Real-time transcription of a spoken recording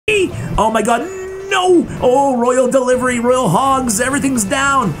Oh my god, no! Oh, Royal Delivery, Royal Hogs, everything's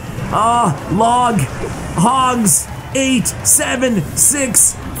down. Log, Hogs, 8, 7,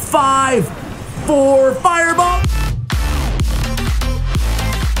 6, 5, 4, fireball!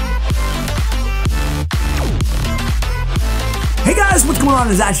 Hey guys, what's going on?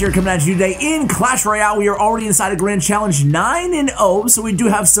 It's Ash here coming at you today in Clash Royale. We are already inside a Grand Challenge 9-0, so we do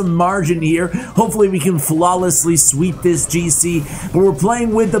have some margin here. Hopefully we can flawlessly sweep this GC, but we're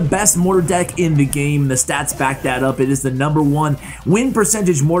playing with the best Mortar deck in the game. The stats back that up. It is the #1 win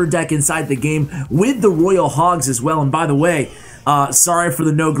percentage Mortar deck inside the game with the Royal Hogs as well. And by the way, sorry for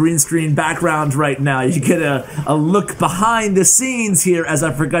the no green screen background right now. You get a look behind the scenes here as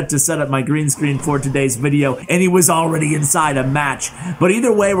I forgot to set up my green screen for today's video, and he was already inside a match. But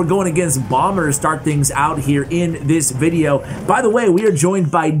either way, we're going against Bomber to start things out here in this video. By the way, we are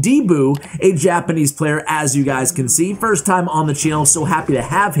joined by Debu, a Japanese player, as you guys can see. First time on the channel, so happy to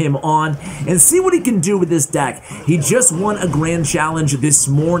have him on and see what he can do with this deck. He just won a Grand Challenge this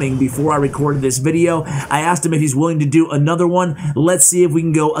morning before I recorded this video. I asked him if he's willing to do another one. Let's see if we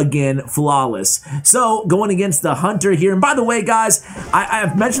can go again flawless. So, going against the Hunter here. And by the way, guys, I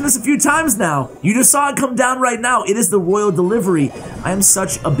have mentioned this a few times now. You just saw it come down right now. It is the Royal Delivery. I am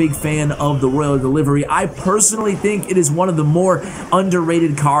such a big fan of the Royal Delivery. I personally think it is one of the more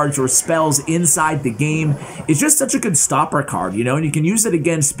underrated cards or spells inside the game. It's just such a good stopper card, you know, and you can use it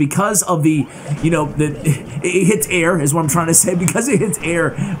against, because of the, you know, it hits air is what I'm trying to say. Because it hits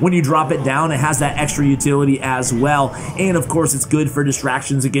air when you drop it down, it has that extra utility as well. And of course, it's good for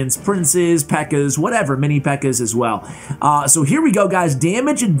distractions against princes, P.E.K.K.A.s, whatever, mini P.E.K.K.A.s as well. So here we go, guys.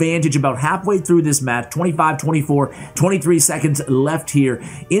 Damage advantage about halfway through this match. 25, 24, 23 seconds left here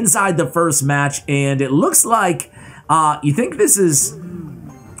inside the first match. And it looks like, you think this is,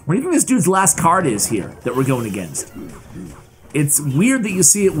 what do you think this dude's last card is here that we're going against? It's weird that you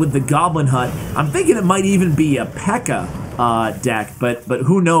see it with the Goblin Hut. I'm thinking it might even be a P.E.K.K.A. deck, but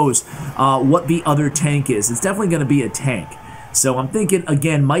who knows what the other tank is. It's definitely going to be a tank. So I'm thinking,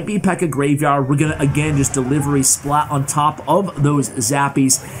 again, might be P.E.K.K.A. Graveyard. We're going to, again, just delivery splat on top of those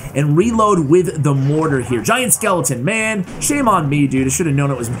Zappies and reload with the Mortar here. Giant Skeleton, man, shame on me, dude. I should have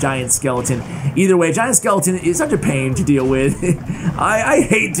known it was Giant Skeleton. Either way, Giant Skeleton is such a pain to deal with. I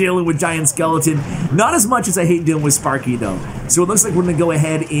hate dealing with Giant Skeleton. Not as much as I hate dealing with Sparky, though. So it looks like we're going to go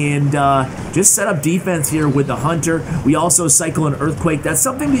ahead and just set up defense here with the Hunter. We also cycle an Earthquake. That's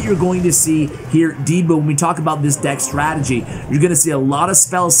something that you're going to see here, Debo, when we talk about this deck strategy. You're going to see a lot of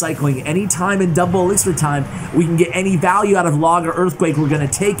spells cycling. Anytime in double elixir time we can get any value out of Log or Earthquake, we're going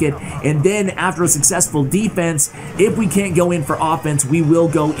to take it. And then after a successful defense, if we can't go in for offense, we will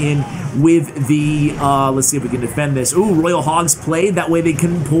go in with the, let's see if we can defend this. Ooh, Royal Hogs played. That way they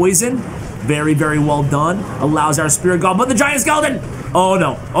can poison. Very, very well done. Allows our Spirit Goblin. But the Giant Skeleton! Oh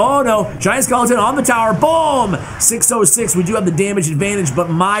no. Oh no. Giant Skeleton on the tower. Boom! 606. We do have the damage advantage, but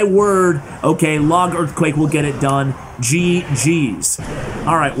my word. Okay, Log Earthquake will get it done. GG's.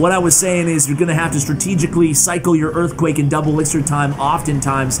 Alright, what I was saying is you're going to have to strategically cycle your Earthquake in double elixir time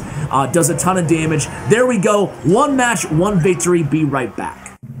oftentimes. Does a ton of damage. There we go. One match, one victory. Be right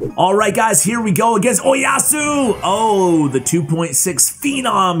back. Alright guys, here we go against Oyasu! Oh, the 2.6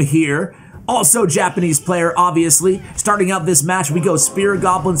 Phenom here. Also Japanese player, obviously. Starting out this match, we go Spirit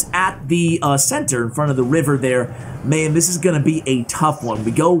Goblins at the center in front of the river there. Man, this is going to be a tough one.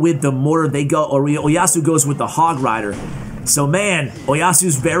 We go with the Mortar. They go, or Oyasu goes with the Hog Rider. So man,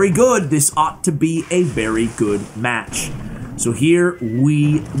 Oyasu's very good. This ought to be a very good match. So here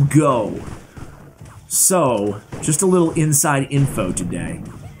we go. So, just a little inside info today.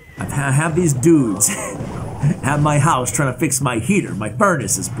 I have these dudes at my house trying to fix my heater. My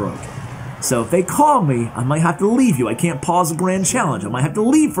furnace is broke. So if they call me, I might have to leave you. I can't pause a Grand Challenge. I might have to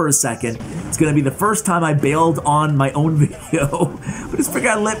leave for a second. It's going to be the first time I bailed on my own video. But just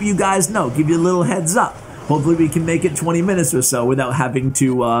figured I'd let you guys know, give you a little heads up. Hopefully we can make it 20 minutes or so without having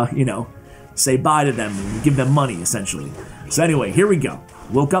to, you know, say bye to them and give them money, essentially. So anyway, here we go.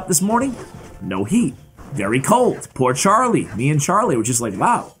 Woke up this morning, no heat. Very cold. Poor Charlie. Me and Charlie were just like,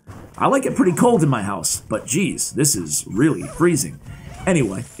 wow, I like it pretty cold in my house. But geez, this is really freezing.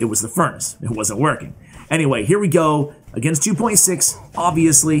 Anyway, it was the furnace. It wasn't working. Anyway, here we go. Against 2.6,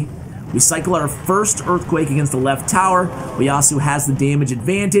 obviously. We cycle our first Earthquake against the left tower. Oyasu has the damage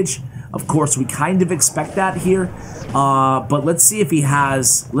advantage. Of course, we kind of expect that here. But let's see if he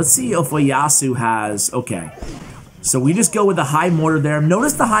has... Let's see if Oyasu has... Okay. So we just go with the high mortar there.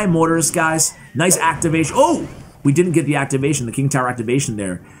 Notice the high mortars, guys. Nice activation. Oh! We didn't get the activation, the King Tower activation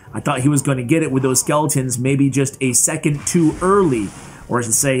there. I thought he was going to get it with those skeletons, maybe just a second too early. Or I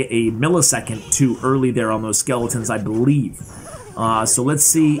should say a millisecond too early there on those skeletons, I believe. So let's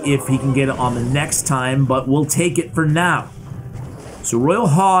see if he can get it on the next time, but we'll take it for now. So Royal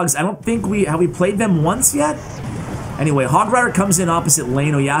Hogs, I don't think have we played them once yet? Anyway, Hog Rider comes in opposite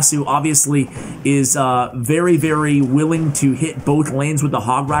lane. Oyasu obviously is very, very willing to hit both lanes with the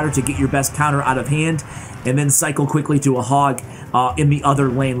Hog Rider to get your best counter out of hand, and then cycle quickly to a Hog in the other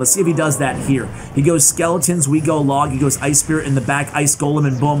lane. Let's see if he does that here. He goes Skeletons, we go Log, he goes Ice Spirit in the back, Ice Golem,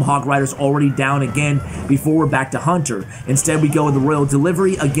 and boom, Hog Rider's already down again before we're back to Hunter. Instead, we go with the Royal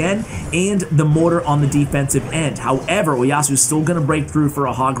Delivery again, and the Mortar on the defensive end. However, Oyasu's still going to break through for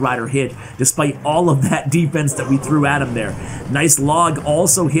a Hog Rider hit, despite all of that defense that we threw at him there. Nice Log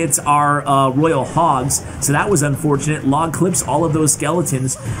also hits our Royal Hogs, so that was unfortunate. Log clips all of those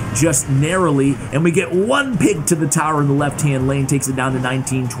Skeletons just narrowly, and we get one pig to the tower in the left-hand lane, takes it down to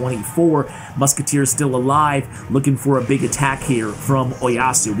 1924. Musketeer still alive, looking for a big attack here from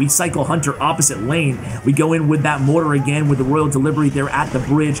Oyasu. We cycle Hunter opposite lane. We go in with that Mortar again with the Royal Delivery there at the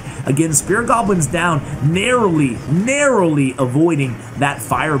bridge. Again, Spear Goblin's down, narrowly avoiding that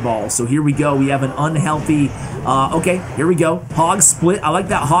Fireball. So here we go. We have an unhealthy, okay, here we go. Hog split. I like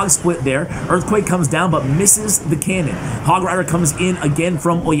that Hog split there. Earthquake comes down but misses the cannon. Hog Rider comes in again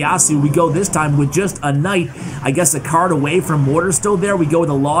from Oyasu. We go this time with just a Knight. I guess a card away from Mortar still there. We go with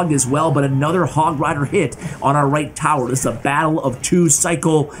a Log as well, but another Hog Rider hit on our right tower. This is a battle of two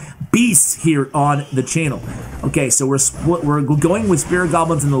cycle beasts here on the channel. Okay, so we're going with Spirit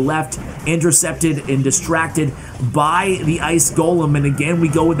Goblins in the left, intercepted and distracted by the Ice Golem, and again we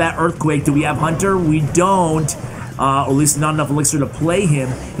go with that Earthquake. Do we have Hunter? We don't. Or at least not enough elixir to play him.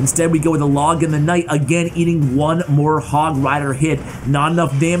 Instead, we go with a Log and the Knight, again eating one more Hog Rider hit. Not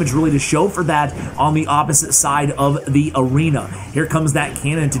enough damage really to show for that on the opposite side of the arena. Here comes that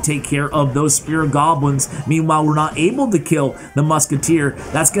cannon to take care of those Spear Goblins. Meanwhile, we're not able to kill the Musketeer.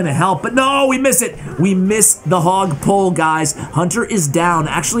 That's going to help, but no, we miss it. We miss the Hog pull, guys. Hunter is down.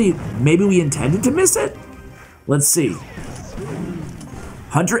 Actually, maybe we intended to miss it? Let's see.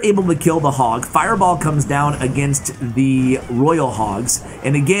 Hunter able to kill the Hog. Fireball comes down against the Royal Hogs.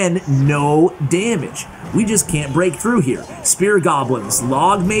 And again, no damage. We just can't break through here. Spear Goblins.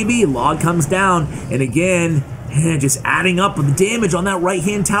 Log maybe. Log comes down. And again, just adding up the damage on that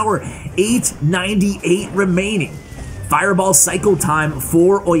right-hand tower. 898 remaining. Fireball cycle time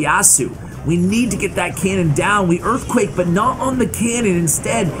for Oyasu. We need to get that cannon down. We Earthquake, but not on the cannon.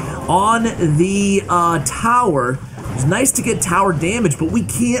 Instead, on the tower. It's nice to get tower damage, but we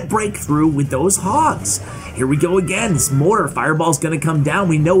can't break through with those Hogs. Here we go again. This Mortar. Fireball's going to come down.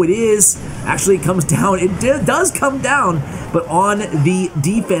 We know it is. Actually, it comes down. It does come down, but on the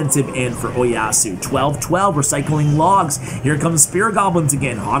defensive end for Oyasu. 12-12. We're cycling Logs. Here comes Spear Goblins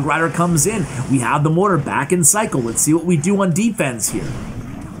again. Hog Rider comes in. We have the Mortar back in cycle. Let's see what we do on defense here.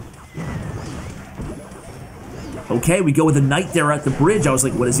 Okay, we go with a Knight there at the bridge. I was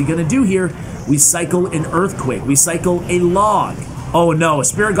like, what is he going to do here? We cycle an Earthquake. We cycle a Log. Oh no,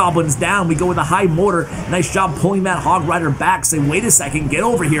 Spirit Goblin's down. We go with a high Mortar. Nice job pulling that Hog Rider back. Say, wait a second, get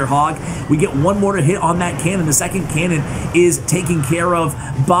over here, Hog. We get one Mortar hit on that cannon. The second cannon is taken care of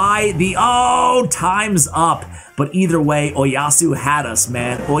by the, oh, time's up. But either way, Oyasu had us,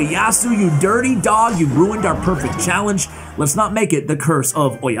 man. Oyasu, you dirty dog. You ruined our perfect challenge. Let's not make it the curse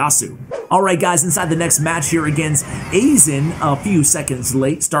of Oyasu. All right, guys, inside the next match here against Aizen, a few seconds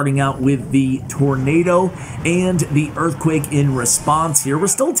late, starting out with the Tornado and the Earthquake in response here. We're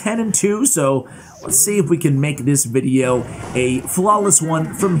still 10-2, so let's see if we can make this video a flawless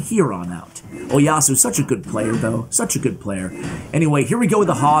one from here on out. Oyasu, such a good player, though. Such a good player. Anyway, here we go with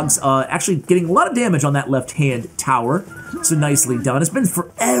the Hogs. Actually getting a lot of damage on that left-hand tower. So nicely done. It's been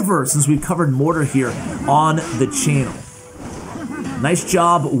forever since we've covered Mortar here on the channel. Nice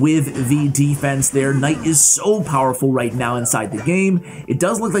job with the defense there. Knight is so powerful right now inside the game. It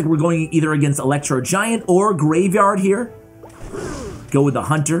does look like we're going either against Electro Giant or Graveyard here. Go with the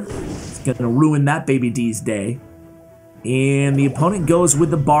Hunter. It's going to ruin that baby D's day. And the opponent goes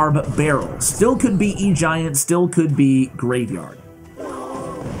with the Barb Barrel. Still could be E-Giant, still could be Graveyard.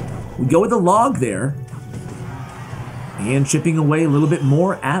 We go with the Log there. And chipping away a little bit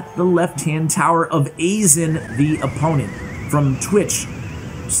more at the left-hand tower of Aizen, the opponent. From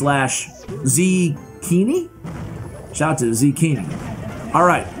Twitch/Zkini? Shout out to Zkini.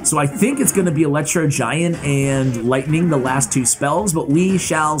 Alright, so I think it's going to be Electro Giant and Lightning, the last two spells, but we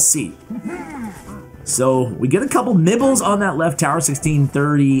shall see. So we get a couple nibbles on that left tower,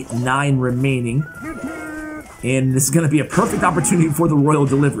 1639 remaining. And this is going to be a perfect opportunity for the Royal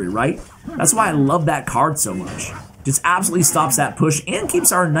Delivery, right? That's why I love that card so much. Just absolutely stops that push and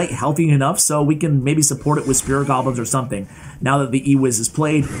keeps our Knight healthy enough so we can maybe support it with Spirit Goblins or something. Now that the E-Wiz is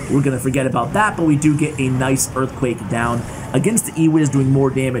played, we're going to forget about that, but we do get a nice Earthquake down against the E-Wiz doing more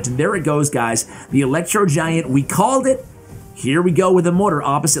damage. And there it goes, guys. The Electro Giant, we called it. Here we go with the Mortar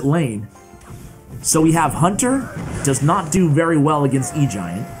opposite lane. So we have Hunter, does not do very well against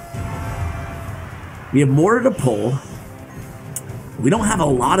E-Giant. We have Mortar to pull. We don't have a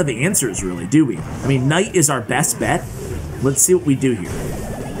lot of the answers, really, do we? I mean, Knight is our best bet. Let's see what we do here.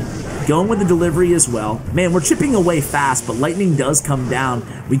 Going with the delivery as well. Man, we're chipping away fast, but Lightning does come down.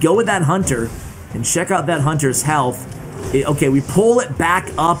 We go with that Hunter, and check out that Hunter's health. Okay, we pull it back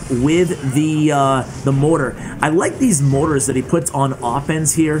up with the Mortar. I like these Mortars that he puts on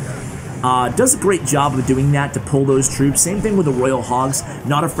offense here. Does a great job of doing that to pull those troops. Same thing with the Royal Hogs.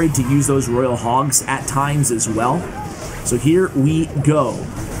 Not afraid to use those Royal Hogs at times as well. So here we go.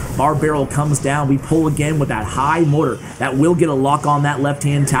 Bar Barrel comes down. We pull again with that high Mortar. That will get a lock on that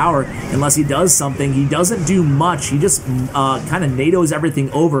left-hand tower unless he does something. He doesn't do much. He just kind of NATOs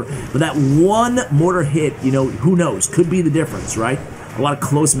everything over. But that one Mortar hit, you know, who knows? Could be the difference, right? A lot of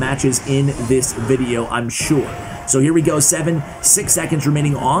close matches in this video, I'm sure. So here we go. 6 seconds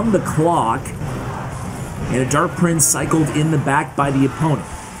remaining on the clock. And a Dark Prince cycled in the back by the opponent.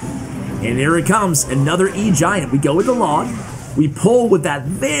 And here it comes, another E-Giant. We go with the log. We pull with that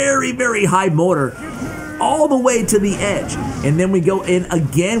very, very high Mortar all the way to the edge. And then we go in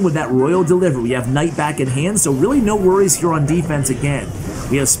again with that Royal Delivery. We have Knight back in hand, so really no worries here on defense again.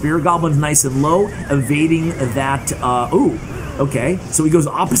 We have Spirit Goblins nice and low, evading that, ooh. Okay, so he goes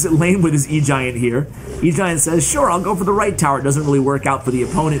opposite lane with his E-Giant here. E-Giant says, sure, I'll go for the right tower. It doesn't really work out for the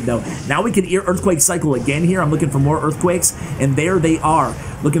opponent, though. Now we can Earthquake cycle again here. I'm looking for more Earthquakes, and there they are.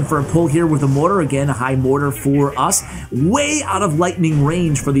 Looking for a pull here with a Mortar. Again, a high Mortar for us. Way out of lightning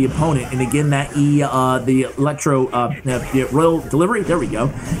range for the opponent. And again, that the Electro, the Royal Delivery, there we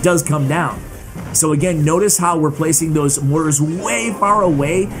go, does come down. So again, notice how we're placing those Mortars way far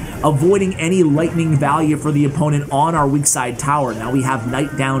away, avoiding any lightning value for the opponent on our weak side tower. Now we have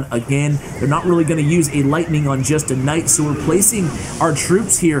Knight down again. They're not really going to use a lightning on just a Knight, so we're placing our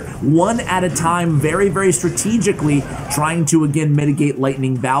troops here one at a time, very, very strategically, trying to again mitigate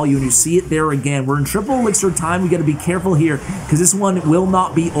lightning value. And you see it there again. We're in triple elixir time. We got to be careful here because this one will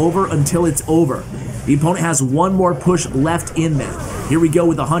not be over until it's over. The opponent has one more push left in there. Here we go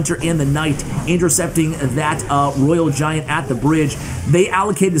with the Hunter and the Knight intercepting that Royal Giant at the bridge. They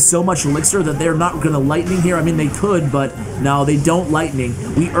allocated so much elixir that they're not going to lightning here. I mean, they could, but no, they don't lightning.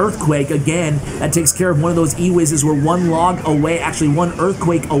 We Earthquake again. That takes care of one of those E-Wizes. We're one log away, actually one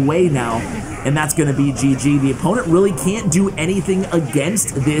Earthquake away now. And that's going to be GG. The opponent really can't do anything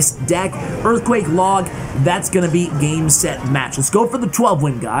against this deck. Earthquake log, that's going to be game, set, match. Let's go for the 12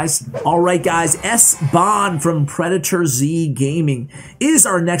 win, guys. All right, guys. S-Bond from Predator Z Gaming is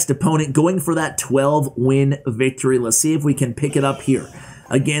our next opponent, going for that 12 win victory. Let's see if we can pick it up here.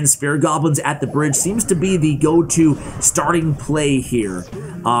 Again, Spirit Goblins at the bridge seems to be the go-to starting play here.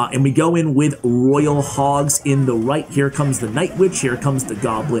 And we go in with Royal Hogs in the right. Here comes the Night Witch. Here comes the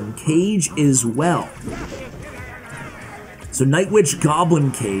Goblin Cage as well. So Night Witch,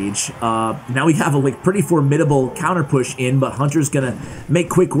 Goblin Cage. Now we have a pretty formidable counter push in, but Hunter's going to make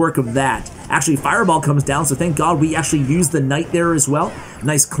quick work of that. Actually, Fireball comes down, so thank God we actually used the Knight there as well.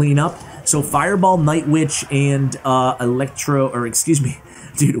 Nice cleanup. So Fireball, Night Witch, and Electro, or excuse me.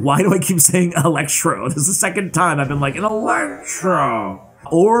 Dude, why do I keep saying Electro? This is the second time I've been like, an Electro.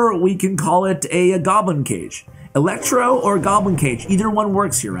 Or we can call it a Goblin Cage. Electro or Goblin Cage. Either one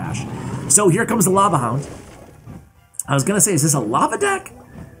works here, Ash. So here comes the Lava Hound. I was going to say, is this a Lava deck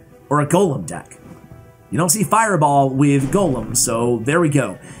or a Golem deck? You don't see Fireball with Golem, so there we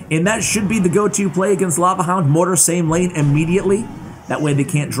go. And that should be the go-to play against Lava Hound. Mortar, same lane immediately. That way they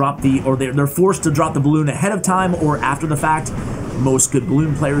can't drop the, or they're forced to drop the balloon ahead of time or after the fact. Most good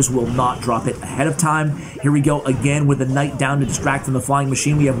balloon players will not drop it ahead of time. Here we go again with the Knight down to distract from the Flying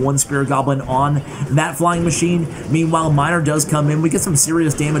Machine. We have one Spirit Goblin on that Flying Machine. Meanwhile, Miner does come in. We get some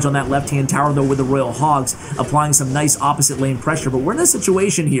serious damage on that left-hand tower, though, with the Royal Hogs, applying some nice opposite lane pressure. But we're in a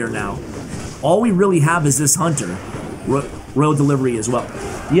situation here now. All we really have is this Hunter. Royal Delivery as well.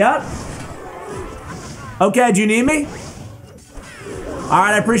 Yep. Okay, do you need me? All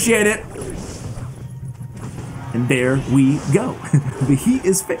right, I appreciate it. And there we go. The heat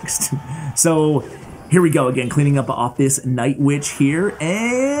is fixed. So here we go again, cleaning up off this Night Witch here,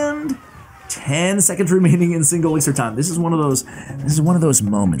 and 10 seconds remaining in single elixir time. This is one of those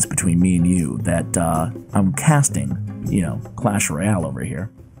moments between me and you that I'm casting, you know, Clash Royale over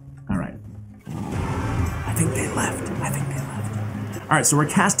here. All right. I think they left. All right, so we're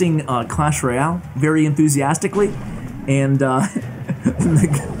casting Clash Royale very enthusiastically, and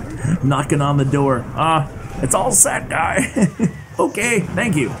knocking on the door. It's all set, guy. Okay,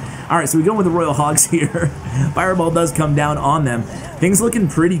 thank you. All right, so we go with the Royal Hogs here. Fireball does come down on them. Things looking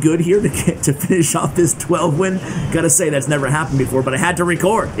pretty good here to finish off this 12 win. Gotta say, that's never happened before, but I had to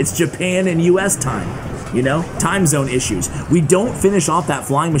record. It's Japan and US time, you know? Time zone issues. We don't finish off that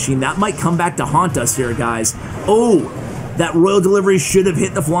flying machine. That might come back to haunt us here, guys. Oh, that Royal Delivery should have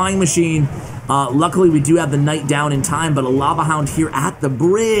hit the flying machine. Luckily, we do have the knight down in time, but a Lava Hound here at the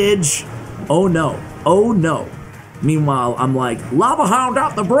bridge. Oh, no. Oh, no. Meanwhile, I'm like, Lava Hound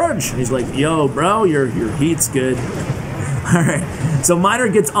out the bridge. And he's like, yo, bro, your heat's good. All right, so Miner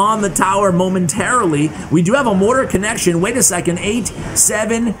gets on the tower momentarily. We do have a mortar connection. Wait a second, 8,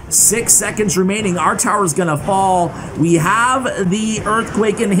 7, 6 seconds remaining. Our tower's gonna fall. We have the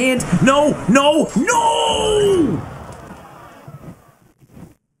earthquake in hand. No, no, no!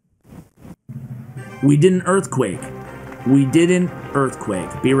 We didn't earthquake. We didn't earthquake.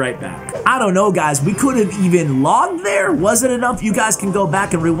 Be right back. I don't know, guys. We could have even logged there. Was it enough? You guys can go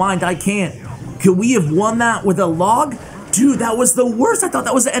back and rewind. I can't. Could we have won that with a log? Dude, that was the worst. I thought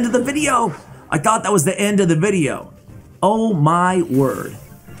that was the end of the video. I thought that was the end of the video. Oh my word.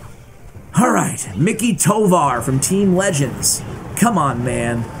 All right, Mickey Tovar from Team Legends. Come on,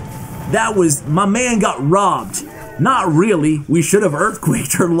 man. That was, my man got robbed. Not really. We should have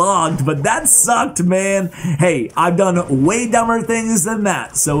earthquaked or logged, but that sucked, man. Hey, I've done way dumber things than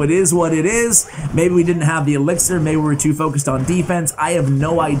that, so it is what it is. Maybe we didn't have the elixir. Maybe we were too focused on defense. I have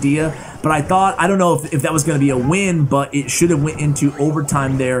no idea, but I thought, I don't know if that was going to be a win, but it should have went into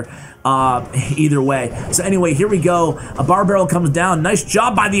overtime there. Either way. So anyway, here we go. A bar barrel comes down. Nice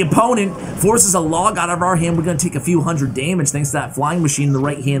job by the opponent. Forces a log out of our hand. We're going to take a few hundred damage thanks to that flying machine in the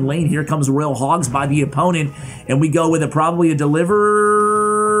right-hand lane. Here comes Royal Hogs by the opponent. And we go with probably a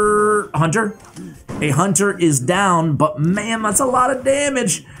deliver hunter. A hunter is down, but man, that's a lot of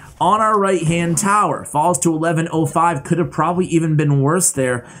damage on our right-hand tower. Falls to 1105. Could have probably even been worse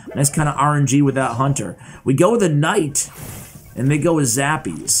there. Nice kind of RNG with that hunter. We go with a knight. And they go with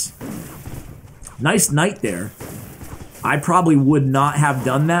Zappies. Nice knight there. I probably would not have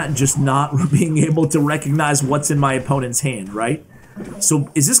done that, just not being able to recognize what's in my opponent's hand, right? So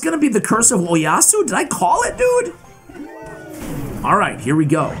is this going to be the Curse of Oyasu? Did I call it, dude? All right, here we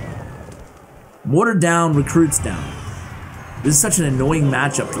go. Mortar down, recruits down. This is such an annoying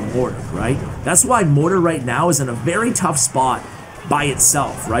matchup for Mortar, right? That's why Mortar right now is in a very tough spot by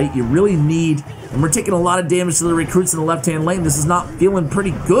itself, right? You really need, and we're taking a lot of damage to the recruits in the left-hand lane. This is not feeling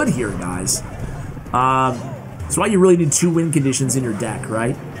pretty good here, guys. That's why you really need 2 win conditions in your deck,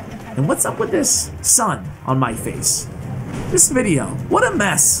 right? And what's up with this sun on my face? This video, what a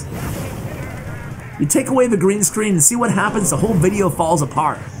mess. You take away the green screen and see what happens, the whole video falls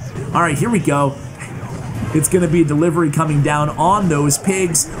apart. All right, here we go. It's going to be a delivery coming down on those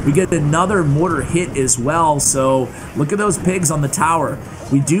pigs. We get another mortar hit as well, so look at those pigs on the tower.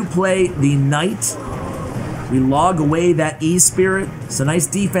 We do play the knight. We log away that E-Spirit, so nice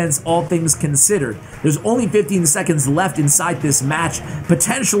defense, all things considered. There's only 15 seconds left inside this match,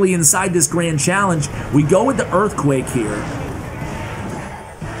 potentially inside this grand challenge. We go with the earthquake here.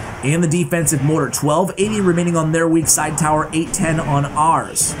 And the defensive mortar, 1280 remaining on their weak side tower, 810 on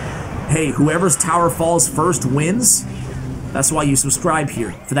ours. Hey, whoever's tower falls first wins. That's why you subscribe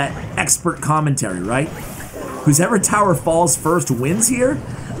here, for that expert commentary, right? Whoever tower falls first wins here.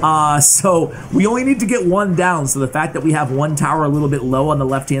 So we only need to get 1 down. So the fact that we have 1 tower a little bit low on the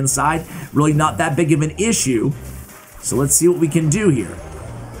left-hand side, really not that big of an issue. So let's see what we can do here.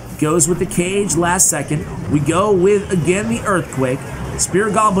 Goes with the cage last second. We go with, again, the earthquake. Spear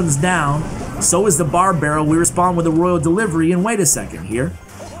Goblin's down. So is the bar barrel. We respond with a royal delivery. And wait a second here.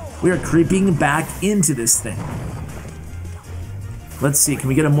 We are creeping back into this thing. Let's see, can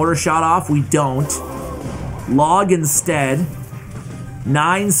we get a mortar shot off? We don't. Log instead.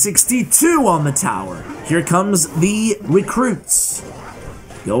 962 on the tower. Here comes the recruits.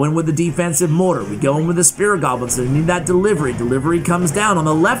 Going with the defensive mortar. We go in with the spear goblins. So we need that delivery. Delivery comes down on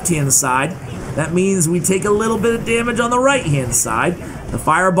the left-hand side. That means we take a little bit of damage on the right-hand side. The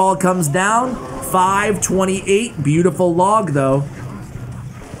fireball comes down. 528. Beautiful log, though.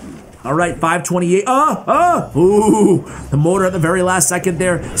 All right, 528. Ooh, the mortar at the very last second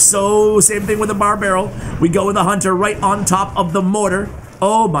there. So, same thing with the bar barrel. We go with the hunter right on top of the mortar.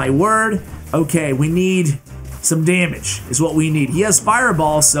 Oh, my word. Okay, we need some damage is what we need. He has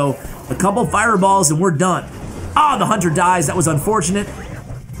fireballs, so a couple fireballs and we're done. Ah, the hunter dies. That was unfortunate.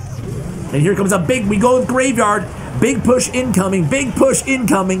 And here comes a big, we go with graveyard. Big push incoming, big push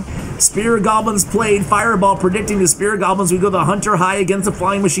incoming. Spear Goblins played. Fireball predicting the Spear Goblins. We go the Hunter high against the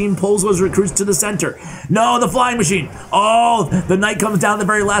Flying Machine. Pulls those recruits to the center. No, the Flying Machine. Oh, the Knight comes down at the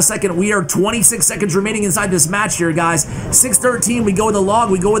very last second. We are 26 seconds remaining inside this match here, guys. 6-13. We go with the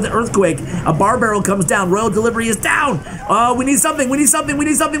Log. We go with the Earthquake. A Bar Barrel comes down. Royal Delivery is down. We need something. We need something. We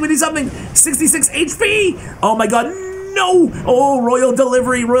need something. We need something. 66 HP. Oh my God. No. Oh, Royal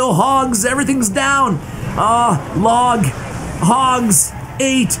Delivery. Royal Hogs. Everything's down. Log. Hogs.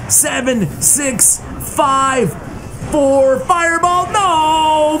 8, 7, 6, 5, 4. Fireball.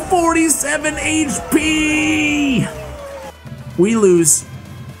 No. 47 HP. We lose.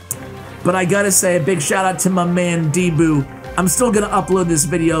 But I gotta say a big shout out to my man Debu. I'm still gonna upload this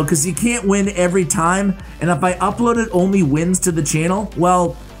video because you can't win every time, and if I uploaded only wins to the channel,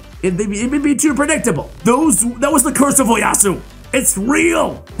 well, it would be too predictable. That was the curse of Oyasu. It's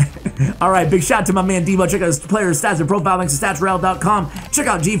real. All right, big shout out to my man Devo. Check out his player stats and profile links at statsroyale.com. Check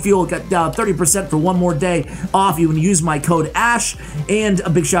out GFUEL. Got 30% for one more day off. You can use my code ASH. And a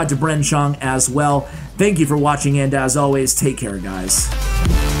big shout out to Bren Chong as well. Thank you for watching, and as always, take care, guys.